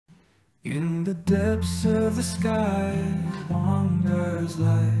In the depths of the sky wanders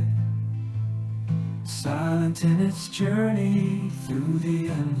light, silent in its journey through the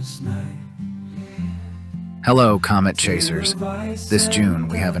endless night. Hello, Comet Chasers. This June,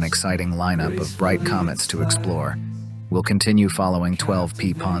 we have an exciting lineup of bright comets to explore. We'll continue following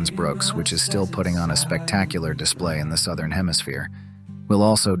 12P Pons-Brooks, which is still putting on a spectacular display in the southern hemisphere. We'll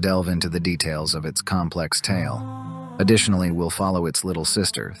also delve into the details of its complex tail. Additionally, we'll follow its little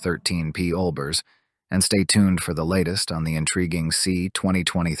sister, 13P Olbers, and stay tuned for the latest on the intriguing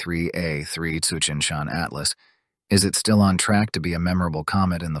C-2023-A3 Tsuchinshan-ATLAS. Is it still on track to be a memorable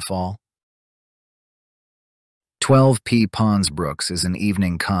comet in the fall? 12P Pons-Brooks is an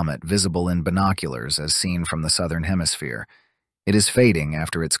evening comet visible in binoculars as seen from the southern hemisphere. It is fading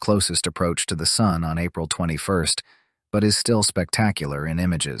after its closest approach to the Sun on April 21st, but is still spectacular in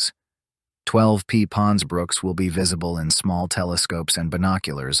images. 12P Pons-Brooks will be visible in small telescopes and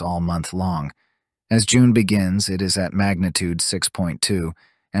binoculars all month long. As June begins, it is at magnitude 6.2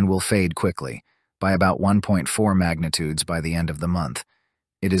 and will fade quickly, by about 1.4 magnitudes by the end of the month.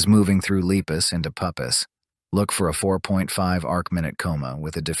 It is moving through Lepus into Puppis. Look for a 4.5 arc-minute coma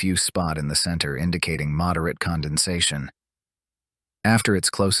with a diffuse spot in the center indicating moderate condensation. After its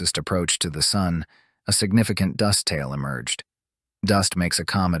closest approach to the Sun, a significant dust tail emerged. Dust makes a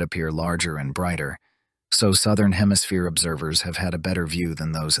comet appear larger and brighter, so southern hemisphere observers have had a better view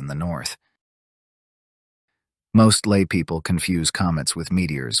than those in the north. Most laypeople confuse comets with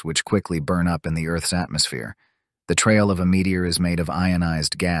meteors, which quickly burn up in the Earth's atmosphere. The trail of a meteor is made of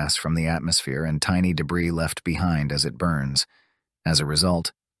ionized gas from the atmosphere and tiny debris left behind as it burns. As a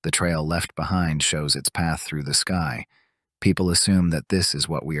result, the trail left behind shows its path through the sky. People assume that this is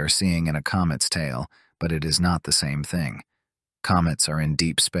what we are seeing in a comet's tail, but it is not the same thing. Comets are in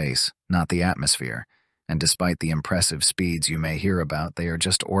deep space, not the atmosphere, and despite the impressive speeds you may hear about, they are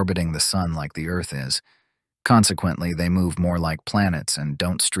just orbiting the Sun like the Earth is. Consequently, they move more like planets and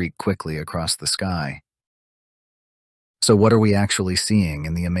don't streak quickly across the sky. So what are we actually seeing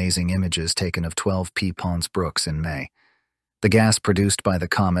in the amazing images taken of 12P Pons-Brooks in May? The gas produced by the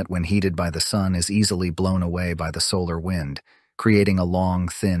comet when heated by the Sun is easily blown away by the solar wind, creating a long,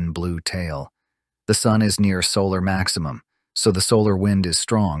 thin blue tail. The Sun is near solar maximum, so the solar wind is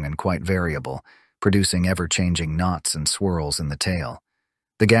strong and quite variable, producing ever-changing knots and swirls in the tail.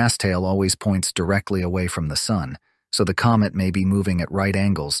 The gas tail always points directly away from the Sun, so the comet may be moving at right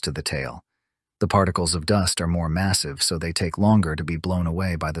angles to the tail. The particles of dust are more massive, so they take longer to be blown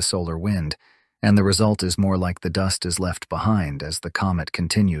away by the solar wind, and the result is more like the dust is left behind as the comet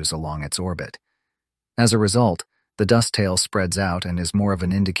continues along its orbit. As a result, the dust tail spreads out and is more of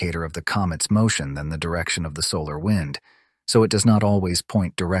an indicator of the comet's motion than the direction of the solar wind, so it does not always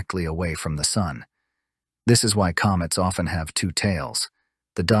point directly away from the Sun. This is why comets often have two tails.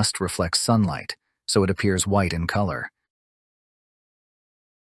 The dust reflects sunlight, so it appears white in color.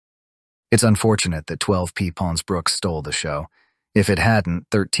 It's unfortunate that 12P Pons-Brooks stole the show. If it hadn't,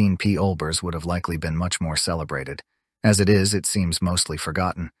 13P Olbers would have likely been much more celebrated. As it is, it seems mostly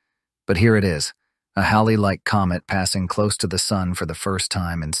forgotten. But here it is, a Halley-like comet passing close to the Sun for the first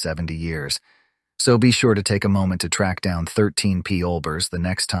time in 70 years. So be sure to take a moment to track down 13P Olbers the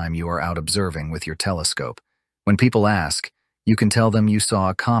next time you are out observing with your telescope. When people ask, you can tell them you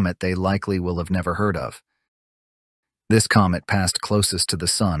saw a comet they likely will have never heard of. This comet passed closest to the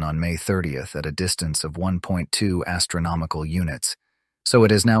Sun on May 30th at a distance of 1.2 astronomical units, so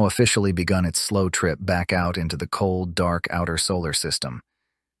it has now officially begun its slow trip back out into the cold, dark outer solar system.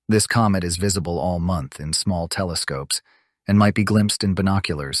 This comet is visible all month in small telescopes and might be glimpsed in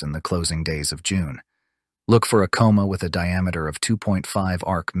binoculars in the closing days of June. Look for a coma with a diameter of 2.5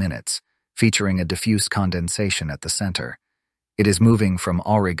 arc-minutes, featuring a diffuse condensation at the center. It is moving from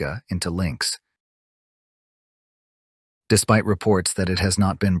Auriga into Lynx. Despite reports that it has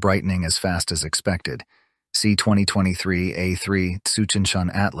not been brightening as fast as expected, C-2023-A3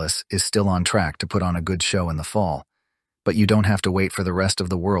 Tsuchinshan-ATLAS is still on track to put on a good show in the fall. But you don't have to wait for the rest of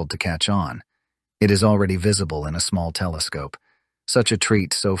the world to catch on. It is already visible in a small telescope. Such a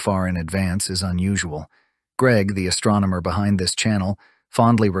treat so far in advance is unusual. Greg, the astronomer behind this channel,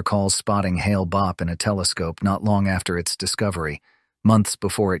 fondly recalls spotting Hale-Bopp in a telescope not long after its discovery, months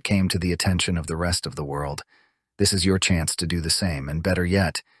before it came to the attention of the rest of the world. This is your chance to do the same, and better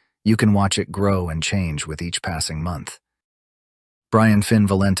yet, you can watch it grow and change with each passing month. Brian Finn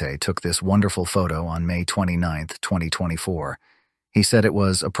Valente took this wonderful photo on May 29, 2024. He said it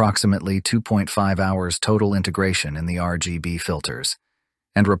was approximately 2.5 hours total integration in the RGB filters,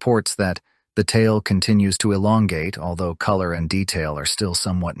 and reports that the tail continues to elongate, although color and detail are still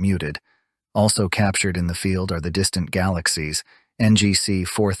somewhat muted. Also captured in the field are the distant galaxies NGC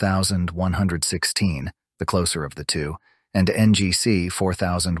 4116, the closer of the two, and NGC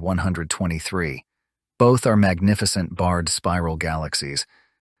 4123. Both are magnificent barred spiral galaxies.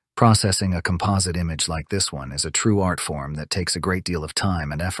 Processing a composite image like this one is a true art form that takes a great deal of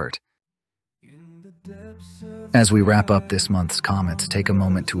time and effort. As we wrap up this month's comets, take a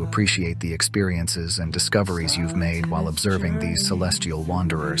moment to appreciate the experiences and discoveries you've made while observing these celestial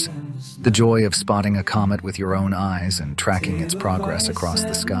wanderers. The joy of spotting a comet with your own eyes and tracking its progress across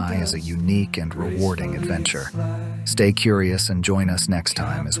the sky is a unique and rewarding adventure. Stay curious and join us next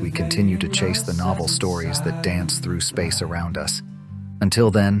time as we continue to chase the novel stories that dance through space around us.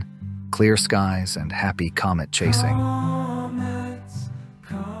 Until then, clear skies and happy comet chasing.